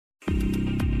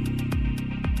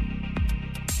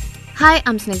Hi,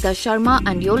 I'm Snigdha Sharma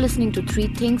and you're listening to Three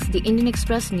Things, the Indian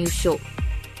Express news show.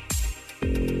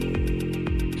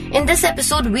 In this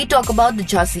episode, we talk about the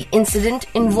Jhansi incident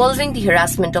involving the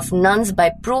harassment of nuns by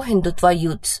pro-Hindutva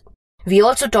youths. We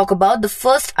also talk about the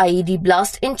first IED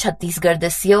blast in Chattisgarh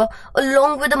this year,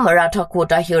 along with the Maratha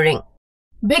quota hearing.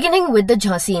 Beginning with the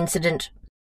Jhansi incident.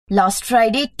 Last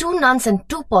Friday, 2 nuns and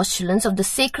 2 postulants of the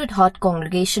Sacred Heart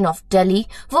Congregation of Delhi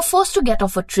were forced to get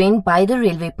off a train by the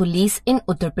railway police in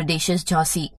Uttar Pradesh's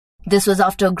Jhansi. This was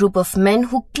after a group of men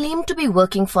who claimed to be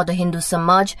working for the Hindu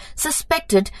Samaj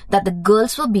suspected that the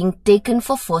girls were being taken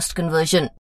for forced conversion.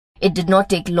 It did not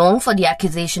take long for the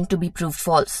accusation to be proved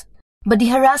false. But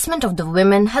the harassment of the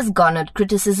women has garnered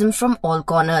criticism from all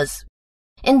corners.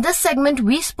 In this segment,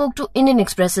 we spoke to Indian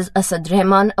Express's Asad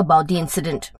Rahman about the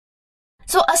incident.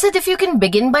 So Asad, if you can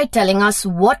begin by telling us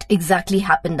what exactly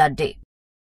happened that day.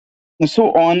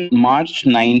 So on March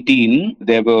 19,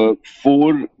 there were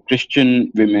 4 Christian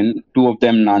women, 2 of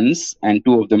them nuns and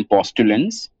 2 of them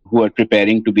postulants who were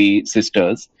preparing to be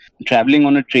sisters, traveling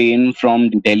on a train from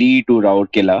Delhi to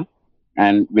Rourkela,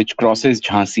 and which crosses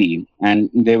Jhansi. And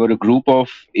there were a group of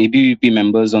ABVP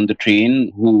members on the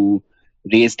train who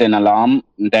raised an alarm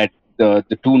that the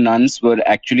 2 nuns were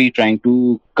actually trying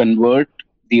to convert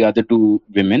the other 2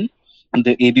 women. And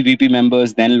the ABVP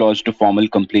members then lodged a formal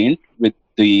complaint with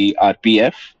the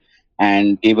RPF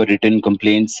and gave a written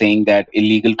complaint saying that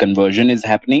illegal conversion is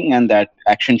happening and that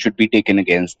action should be taken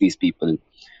against these people.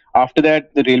 After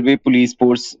that, the railway police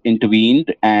force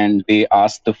intervened and they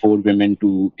asked the 4 women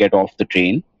to get off the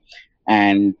train.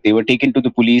 And they were taken to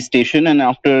the police station, and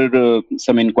after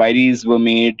some inquiries were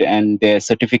made and their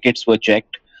certificates were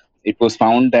checked, it was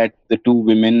found that the 2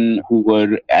 women who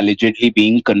were allegedly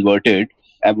being converted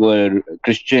were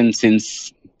Christian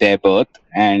since their birth,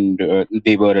 and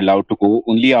they were allowed to go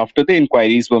only after the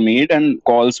inquiries were made and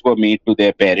calls were made to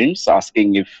their parents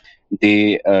asking if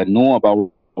they know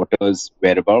about daughter's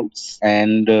whereabouts,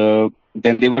 and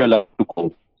then they were allowed to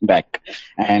go back.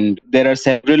 And there are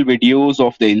several videos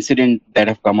of the incident that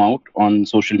have come out on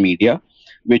social media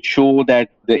which show that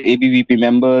the ABVP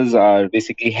members are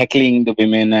basically heckling the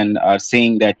women and are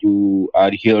saying that you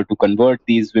are here to convert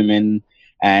these women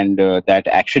and that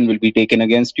action will be taken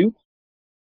against you.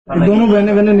 दोनों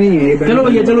बहने नहीं है। चलो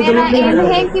भैया चलो चलो। मेरा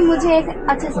M है कि मुझे एक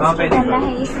अच्छे सिस्टर करना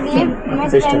है, इसलिए मैं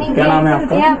ट्रेनिंग क्या नाम है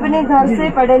आपका? मैं अपने घर से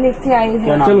पढ़े लिखे आई हूँ।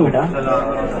 क्या नाम है बेटा?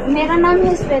 मेरा नाम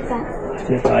है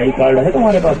श्वेता। आई कार्ड है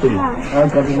तुम्हारे पास?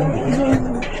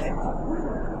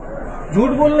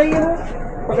 झूठ बोल रही है वो,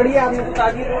 पकड़िए आपने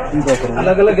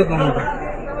अलग अलग है दोनों।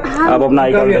 आप अपना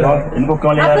आई कार्ड दिखाओ। इनको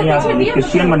क्यों ले जा रही हैं?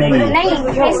 क्रिश्चियन बनेंगी? नहीं,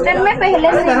 क्रिश्चियन में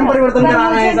पहले से धर्म परिवर्तन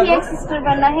कराना है। मुझे भी एक सिस्टर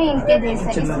बनना है इनके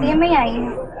जैसे, इसलिए मैं आई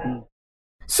हूँ।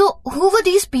 So, who were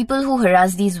these people who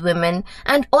harassed these women?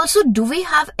 And also, do we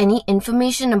have any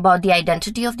information about the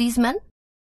identity of these men?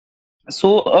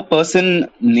 So, a person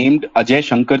named Ajay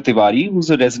Shankar Tiwari, who's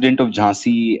a resident of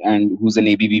Jhansi and who's an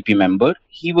ABVP member,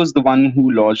 he was the one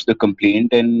who lodged the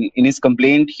complaint. And in his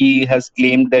complaint, he has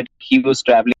claimed that he was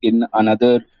traveling in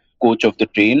another coach of the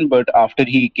train, but after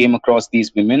he came across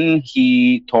these women,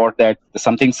 he thought that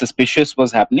something suspicious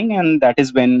was happening, and that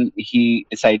is when he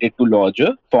decided to lodge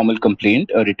a formal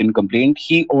complaint, a written complaint.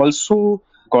 He also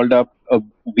called up a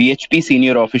VHP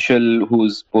senior official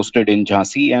who's posted in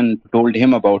Jhansi and told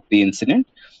him about the incident.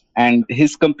 And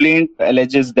his complaint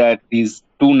alleges that these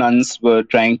 2 nuns were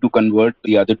trying to convert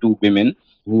the other 2 women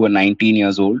who were 19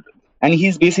 years old. And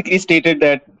he's basically stated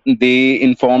that they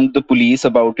informed the police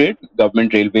about it,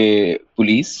 government railway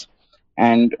police.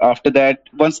 And after that,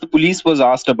 once the police was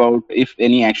asked about if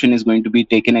any action is going to be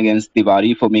taken against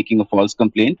Tiwari for making a false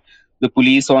complaint, the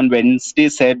police on Wednesday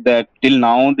said that till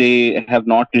now they have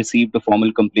not received a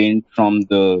formal complaint from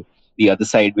the other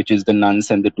side, which is the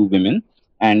nuns and the 2 women.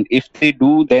 And if they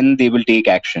do, then they will take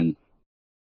action.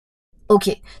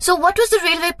 Okay, so what was the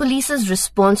railway police's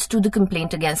response to the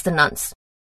complaint against the nuns?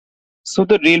 So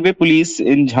the railway police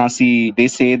in Jhansi, they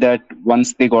say that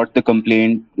once they got the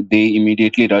complaint, they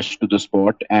immediately rushed to the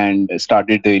spot and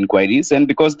started the inquiries. And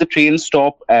because the train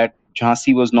stop at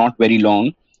Jhansi was not very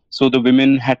long, so the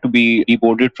women had to be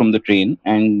deboarded from the train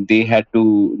and they had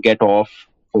to get off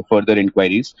for further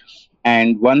inquiries.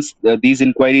 And once these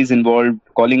inquiries involved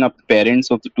calling up the parents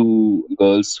of the 2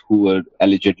 girls who were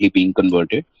allegedly being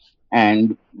converted.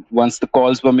 And once the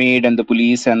calls were made and the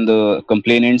police and the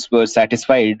complainants were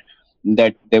satisfied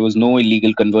that there was no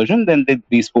illegal conversion, then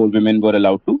these 4 women were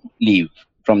allowed to leave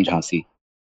from Jhansi.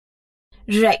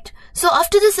 Right. So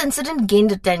after this incident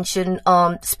gained attention,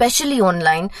 especially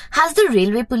online, has the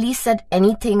railway police said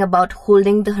anything about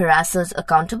holding the harassers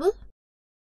accountable?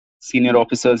 senior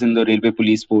officers in the Railway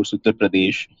Police Force, Uttar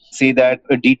Pradesh, say that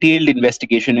a detailed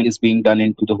investigation is being done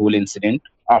into the whole incident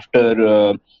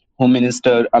after Home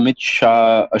Minister Amit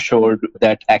Shah assured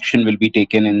that action will be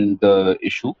taken in the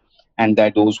issue and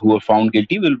that those who are found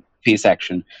guilty will face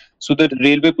action. So the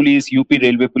Railway Police, UP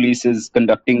Railway Police, is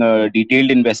conducting a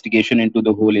detailed investigation into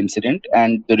the whole incident,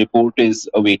 and the report is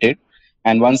awaited.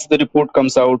 And once the report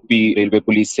comes out, the Railway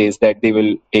Police says that they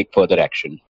will take further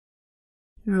action.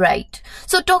 Right.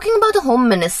 So talking about the Home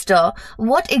Minister,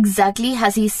 what exactly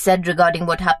has he said regarding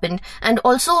what happened? And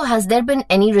also, has there been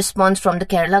any response from the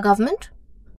Kerala government?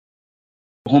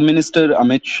 Home Minister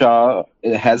Amit Shah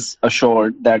has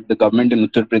assured that the government in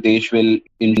Uttar Pradesh will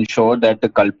ensure that the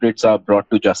culprits are brought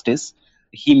to justice.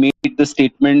 He made the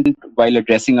statement while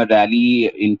addressing a rally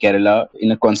in Kerala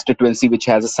in a constituency which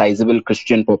has a sizable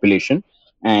Christian population.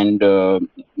 And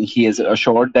he has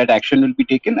assured that action will be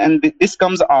taken. And this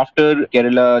comes after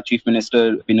Kerala Chief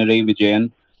Minister Pinarayi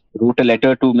Vijayan wrote a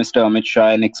letter to Mr. Amit Shah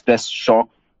and expressed shock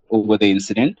over the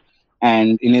incident.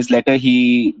 And in his letter,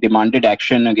 he demanded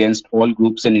action against all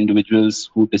groups and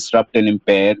individuals who disrupt and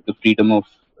impair the freedom of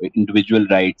individual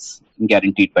rights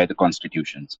guaranteed by the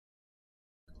constitutions.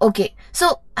 Okay,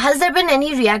 so has there been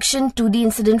any reaction to the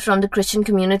incident from the Christian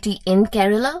community in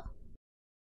Kerala?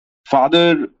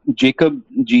 Father Jacob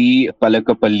G.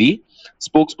 Palakapalli,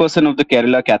 spokesperson of the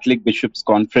Kerala Catholic Bishops'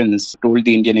 Conference, told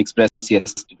the Indian Express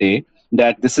yesterday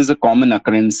that this is a common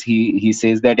occurrence. He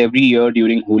says that every year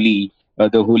during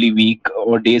the Holy Week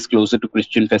or days closer to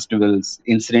Christian festivals,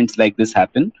 incidents like this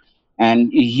happen.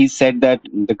 And he said that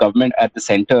the government at the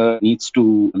center needs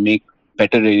to make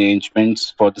better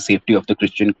arrangements for the safety of the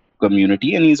Christian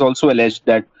community. And he's also alleged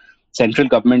that central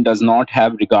government does not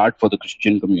have regard for the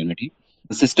Christian community.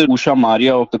 Sister Usha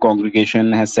Maria of the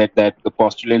congregation has said that the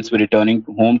postulants were returning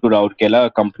home to Rourkela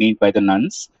accompanied by the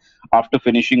nuns after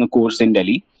finishing a course in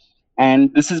Delhi.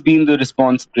 And this has been the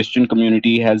response. Christian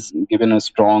community has given a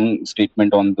strong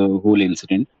statement on the whole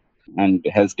incident and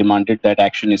has demanded that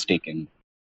action is taken.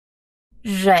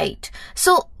 Right.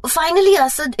 So finally,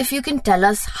 Asad, if you can tell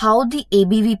us how the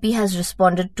ABVP has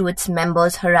responded to its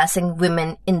members harassing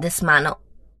women in this manner.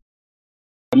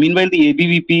 Meanwhile, the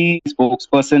ABVP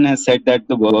spokesperson has said that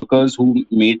the workers who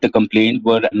made the complaint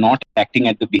were not acting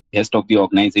at the behest of the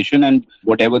organization and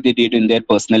whatever they did in their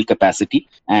personal capacity.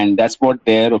 And that's what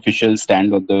their official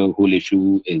stand on the whole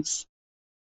issue is.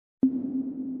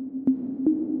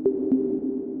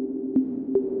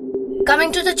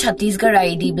 Coming to the Chattisgarh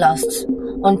IED blasts.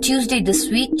 On Tuesday this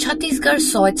week, Chattisgarh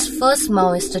saw its first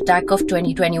Maoist attack of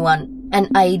 2021. An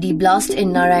IED blast in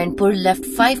Narayanpur left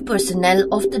 5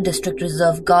 personnel of the District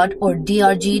Reserve Guard or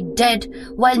DRG dead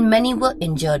while many were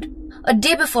injured. A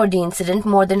day before the incident,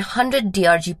 more than 100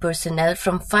 DRG personnel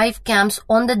from 5 camps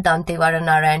on the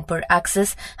Dantewada-Narayanpur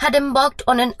axis had embarked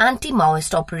on an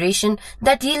anti-Maoist operation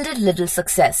that yielded little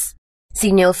success.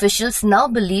 Senior officials now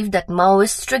believe that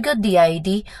Maoists triggered the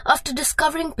IED after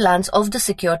discovering plans of the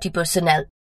security personnel.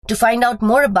 To find out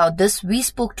more about this, we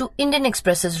spoke to Indian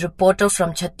Express's reporter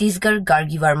from Chattisgarh,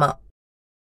 Gargi Verma.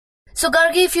 So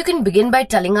Gargi, if you can begin by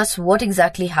telling us what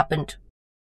exactly happened.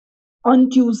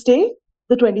 On Tuesday,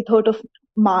 the 23rd of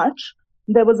March,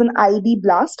 there was an IED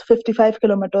blast 55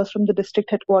 kilometers from the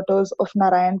district headquarters of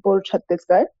Narayanpur,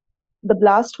 Chattisgarh. The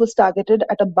blast was targeted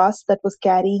at a bus that was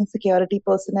carrying security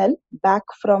personnel back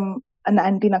from an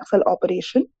anti-Naxal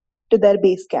operation to their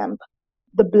base camp.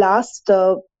 The blast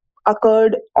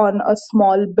occurred on a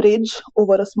small bridge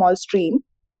over a small stream.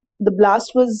 The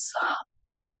blast was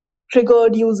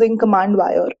triggered using command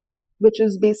wire, which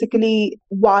is basically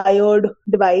wired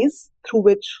device through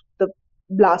which the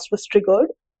blast was triggered.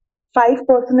 5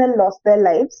 personnel lost their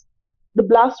lives. The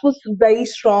blast was very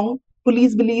strong.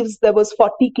 Police believes there was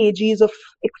 40 kgs of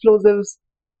explosives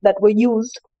that were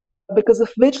used, because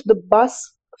of which the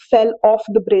bus fell off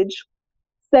the bridge.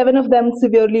 7 of them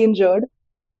severely injured,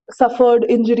 suffered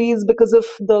injuries because of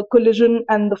the collision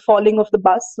and the falling of the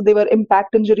bus. So they were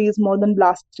impact injuries more than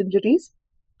blast injuries.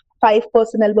 5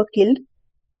 personnel were killed,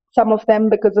 some of them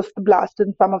because of the blast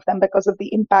and some of them because of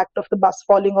the impact of the bus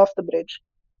falling off the bridge.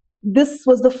 This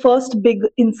was the first big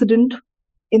incident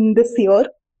in this year,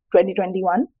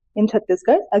 2021, in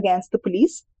Chattisgarh against the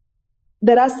police.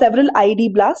 There are several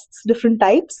IED blasts, different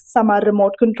types. Some are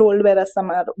remote controlled, whereas some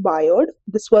are wired.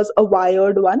 This was a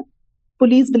wired one.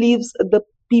 Police believes the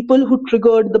people who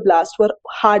triggered the blast were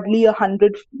hardly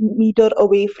 100 meters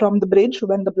away from the bridge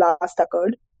when the blast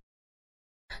occurred.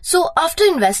 So after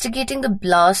investigating the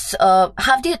blasts,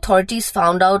 have the authorities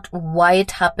found out why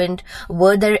it happened?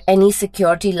 Were there any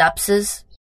security lapses?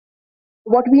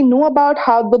 What we know about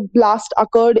how the blast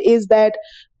occurred is that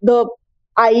the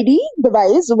IED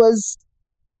device was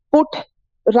put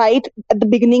right at the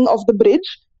beginning of the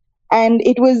bridge, and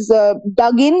it was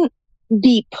dug in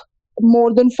deep,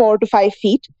 more than 4 to 5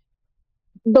 feet.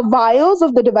 The wires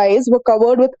of the device were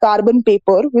covered with carbon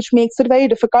paper, which makes it very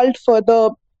difficult for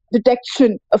the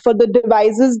detection, for the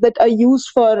devices that are used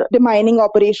for demining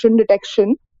operation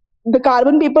detection. The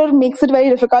carbon paper makes it very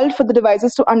difficult for the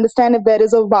devices to understand if there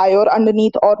is a wire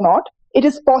underneath or not. It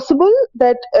is possible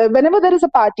that whenever there is a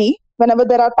party, whenever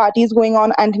there are parties going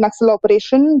on anti-Naxal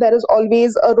operation, there is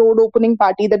always a road opening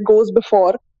party that goes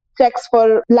before, checks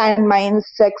for landmines,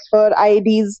 checks for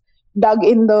IEDs dug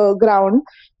in the ground,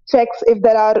 checks if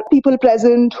there are people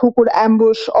present who could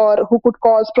ambush or who could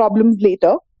cause problems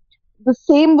later. The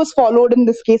same was followed in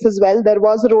this case as well. There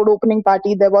was a road opening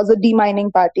party, there was a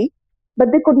demining party,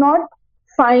 but they could not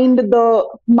find the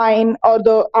mine or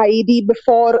the IED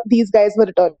before these guys were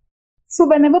returned. So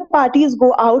whenever parties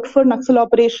go out for Naxal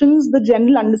operations, the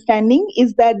general understanding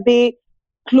is that they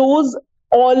close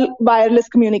all wireless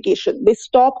communication. They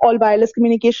stop all wireless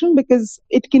communication because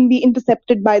it can be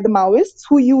intercepted by the Maoists,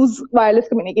 who use wireless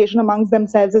communication amongst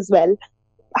themselves as well.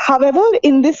 However,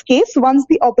 in this case, once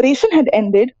the operation had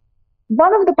ended,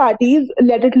 one of the parties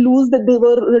let it loose that they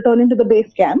were returning to the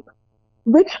base camp,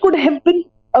 which could have been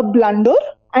a blunder,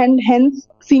 and hence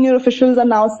senior officials are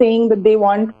now saying that they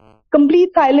want complete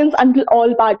silence until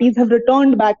all parties have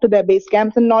returned back to their base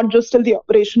camps and not just till the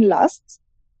operation lasts.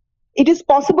 It is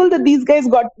possible that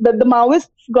the Maoists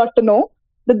got to know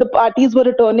that the parties were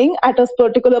returning at a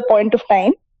particular point of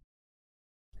time.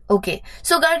 Okay,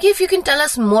 so Gargi, if you can tell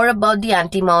us more about the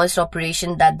anti-Maoist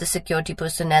operation that the security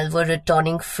personnel were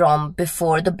returning from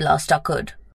before the blast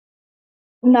occurred.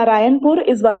 Narayanpur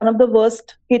is one of the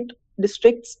worst hit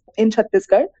districts in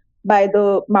Chattisgarh by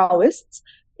the Maoists.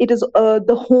 It is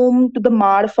the home to the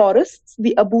Mar forests,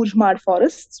 the Abuj Mar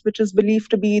forests, which is believed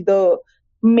to be the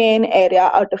main area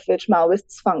out of which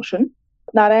Maoists function.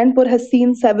 Narayanpur has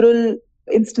seen several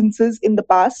instances in the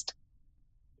past.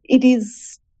 It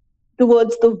is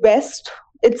towards the west.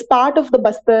 It's part of the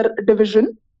Bastar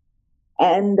division,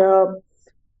 and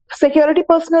security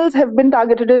personnel have been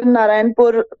targeted in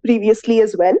Narayanpur previously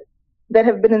as well. There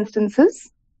have been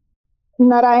instances.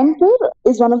 Narayanpur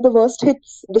is one of the worst hit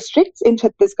districts in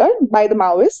Chattisgarh by the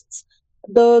Maoists.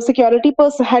 The security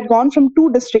personnel had gone from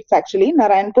two districts actually,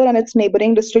 Narayanpur and its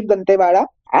neighboring district Dantewada,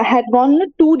 had gone on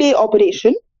a 2-day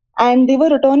operation, and they were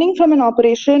returning from an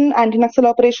operation, anti-Naxal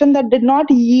operation, that did not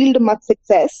yield much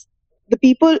success.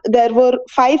 There were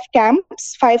 5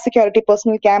 security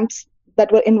personnel camps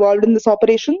that were involved in this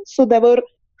operation. So there were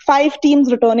 5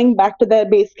 teams returning back to their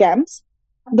base camps.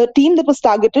 The team that was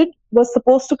targeted was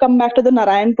supposed to come back to the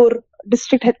Narayanpur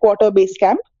district headquarter base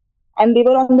camp, and they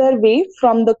were on their way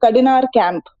from the Kadinar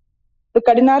camp. The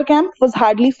Kadinar camp was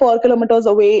hardly 4 kilometers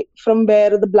away from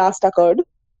where the blast occurred.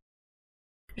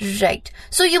 Right.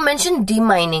 So you mentioned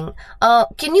demining.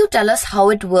 Can you tell us how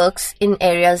it works in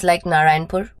areas like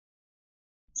Narayanpur?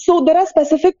 So there are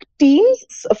specific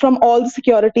teams from all the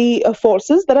security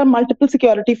forces. There are multiple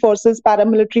security forces,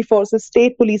 paramilitary forces,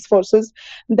 state police forces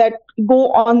that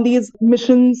go on these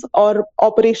missions or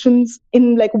operations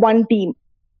in like one team.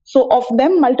 So of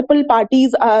them, multiple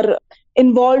parties are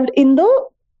involved in the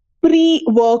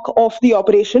pre-work of the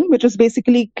operation, which is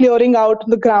basically clearing out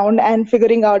the ground and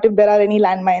figuring out if there are any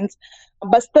landmines.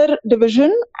 Bastar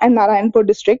division and Narayanpur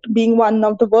district, being one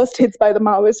of the worst hits by the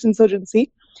Maoist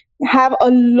insurgency, have a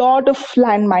lot of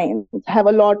landmines, have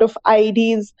a lot of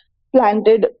IEDs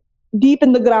planted deep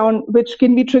in the ground, which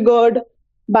can be triggered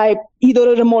by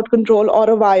either a remote control or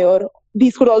a wire.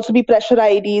 These could also be pressure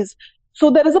IEDs. So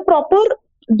there is a proper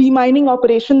demining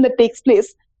operation that takes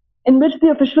place in which the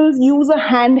officials use a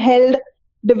handheld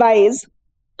device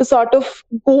to sort of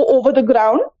go over the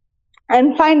ground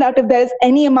and find out if there is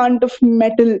any amount of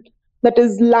metal that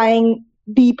is lying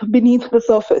deep beneath the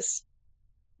surface.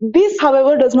 This,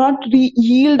 however, does not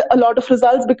yield a lot of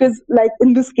results because, like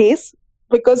in this case,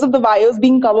 because of the wires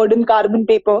being covered in carbon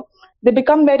paper, they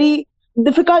become very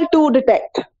difficult to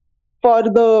detect for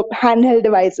the handheld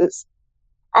devices.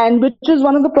 And which is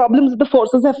one of the problems that the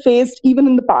forces have faced even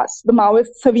in the past. The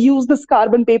Maoists have used this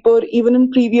carbon paper even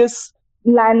in previous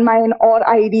landmine or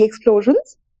IED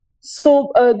explosions.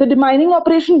 So the demining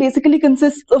operation basically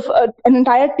consists of an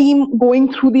entire team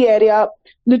going through the area,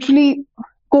 literally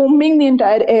combing the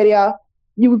entire area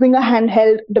using a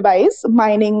handheld device,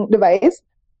 mining device,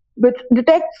 which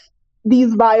detects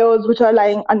these wires which are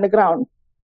lying underground.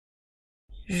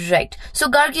 Right. So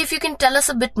Gargi, if you can tell us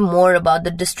a bit more about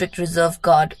the District Reserve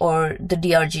Guard or the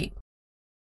DRG.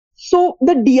 So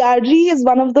the DRG is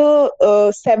one of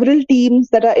the several teams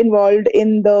that are involved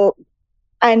in the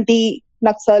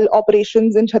anti-Naxal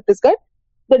operations in Chattisgarh.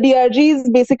 The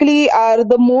DRGs basically are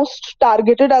the most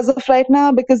targeted as of right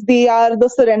now because they are the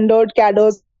surrendered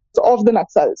cadres of the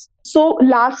Naxals. So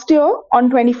last year, on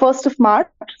 21st of March,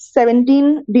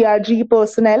 17 DRG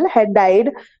personnel had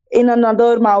died in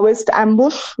another Maoist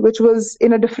ambush, which was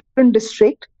in a different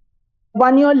district.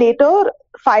 1 year later,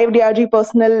 5 DRG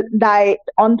personnel died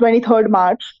on 23rd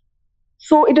March.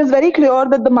 So it is very clear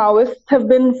that the Maoists have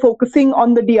been focusing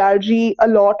on the DRG a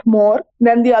lot more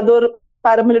than the other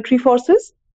paramilitary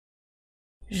forces.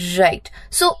 Right.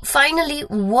 So finally,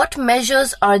 what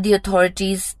measures are the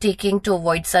authorities taking to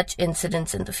avoid such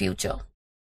incidents in the future?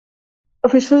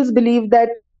 Officials believe that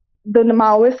the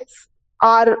Maoists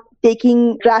are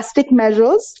taking drastic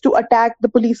measures to attack the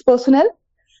police personnel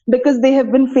because they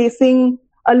have been facing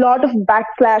a lot of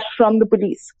backlash from the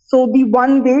police. So the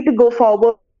one way to go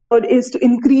forward is to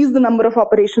increase the number of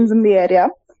operations in the area,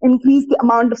 increase the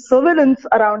amount of surveillance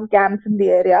around camps in the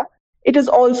area. It is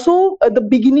also the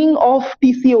beginning of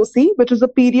PCOC, which is a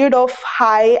period of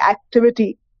high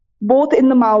activity, both in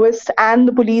the Maoist and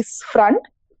the police front.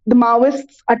 The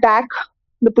Maoists attack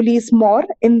the police more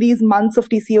in these months of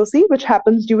TCOC, which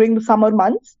happens during the summer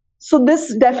months. So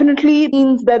this definitely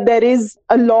means that there is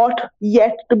a lot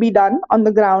yet to be done on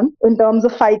the ground in terms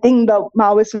of fighting the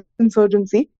Maoist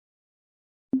insurgency.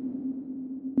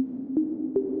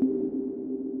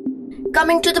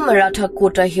 Coming to the Maratha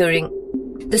quota hearing,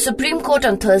 the Supreme Court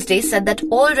on Thursday said that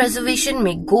all reservation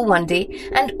may go one day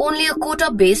and only a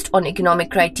quota based on economic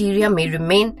criteria may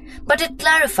remain, but it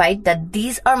clarified that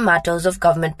these are matters of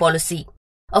government policy.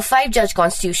 A 5-judge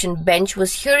constitution bench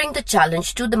was hearing the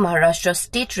challenge to the Maharashtra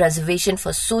State Reservation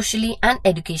for Socially and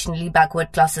Educationally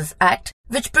Backward Classes Act,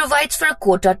 which provides for a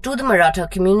quota to the Maratha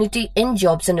community in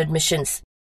jobs and admissions.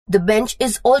 The bench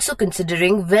is also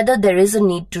considering whether there is a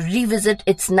need to revisit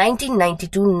its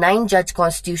 1992 9-judge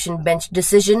constitution bench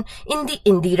decision in the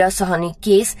Indira Sahani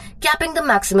case, capping the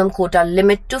maximum quota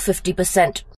limit to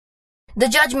 50%. The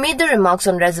judge made the remarks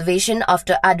on reservation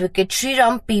after advocate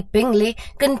Sriram P. Pingle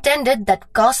contended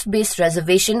that caste-based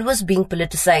reservation was being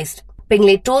politicized.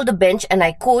 Pingle told the bench, and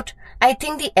I quote, "I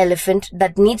think the elephant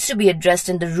that needs to be addressed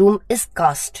in the room is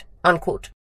caste,"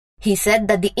 unquote. He said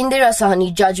that the Indira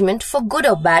Sahani judgment, for good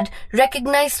or bad,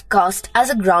 recognized caste as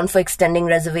a ground for extending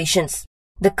reservations.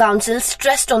 The council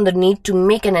stressed on the need to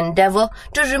make an endeavor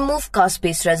to remove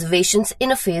caste-based reservations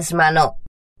in a phased manner.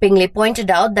 Pingle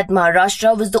pointed out that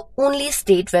Maharashtra was the only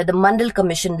state where the Mandal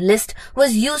Commission list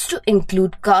was used to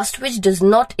include caste, which does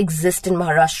not exist in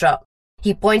Maharashtra.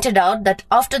 He pointed out that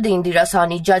after the Indira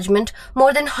Sahani judgment,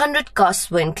 more than 100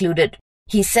 castes were included.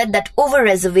 He said that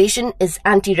over-reservation is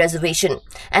anti-reservation,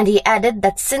 and he added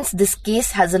that since this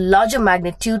case has a larger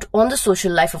magnitude on the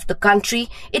social life of the country,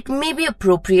 it may be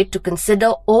appropriate to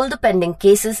consider all the pending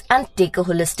cases and take a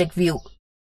holistic view.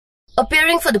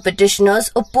 Appearing for the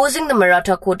petitioners opposing the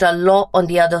Maratha quota law, on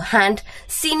the other hand,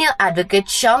 senior advocate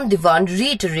Shyam Diwan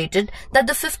reiterated that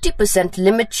the 50%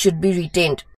 limit should be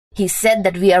retained. He said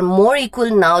that we are more equal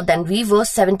now than we were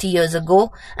 70 years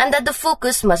ago and that the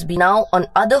focus must be now on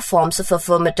other forms of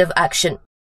affirmative action.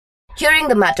 Hearing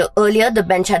the matter earlier, the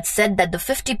bench had said that the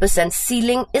 50%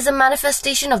 ceiling is a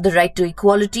manifestation of the right to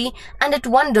equality, and it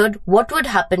wondered what would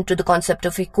happen to the concept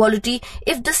of equality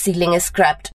if the ceiling is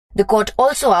scrapped. The court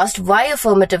also asked why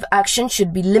affirmative action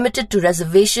should be limited to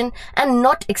reservation and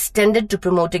not extended to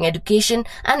promoting education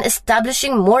and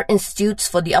establishing more institutes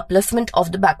for the upliftment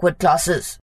of the backward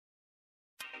classes.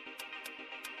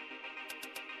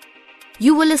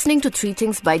 You were listening to 3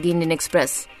 Things by the Indian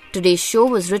Express. Today's show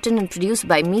was written and produced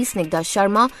by me, Snigdha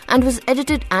Sharma, and was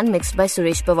edited and mixed by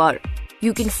Suresh Pawar.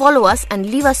 You can follow us and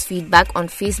leave us feedback on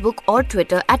Facebook or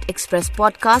Twitter at Express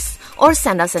Podcasts, or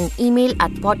send us an email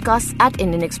at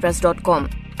podcasts@indianexpress.com.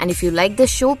 And if you like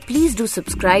this show, please do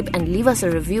subscribe and leave us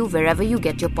a review wherever you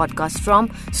get your podcasts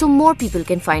from so more people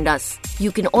can find us.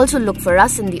 You can also look for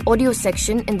us in the audio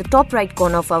section in the top right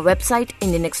corner of our website,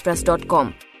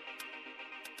 indianexpress.com.